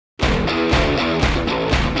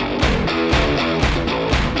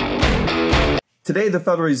Today, the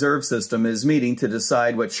Federal Reserve System is meeting to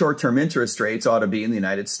decide what short-term interest rates ought to be in the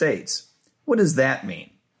United States. What does that mean?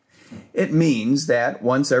 It means that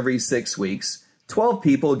once every 6 weeks, 12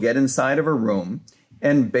 people get inside of a room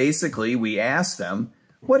and basically we ask them,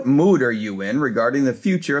 what mood are you in regarding the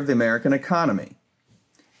future of the American economy?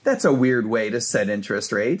 That's a weird way to set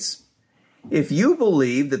interest rates. If you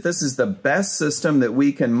believe that this is the best system that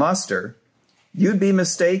we can muster, you'd be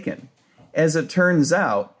mistaken. As it turns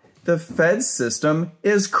out, the Fed's system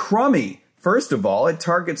is crummy. First of all, it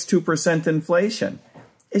targets 2% inflation.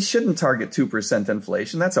 It shouldn't target 2%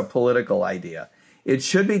 inflation. That's a political idea. It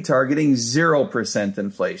should be targeting 0%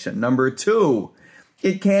 inflation. Number two,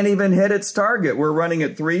 it can't even hit its target. We're running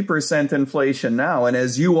at 3% inflation now. And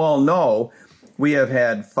as you all know, we have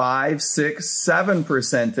had 5, 6,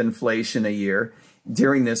 7% inflation a year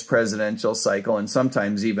during this presidential cycle, and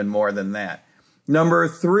sometimes even more than that. Number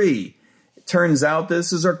three, it turns out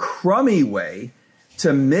this is a crummy way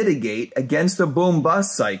to mitigate against the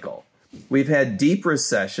boom-bust cycle. We've had deep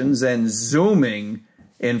recessions and zooming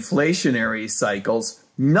inflationary cycles,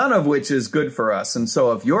 none of which is good for us. And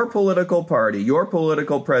so if your political party, your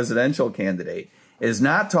political presidential candidate is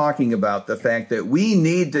not talking about the fact that we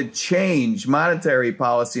need to change monetary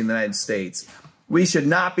policy in the United States, we should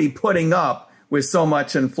not be putting up with so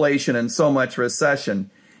much inflation and so much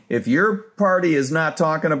recession. If your party is not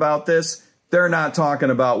talking about this, they're not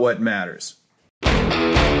talking about what matters.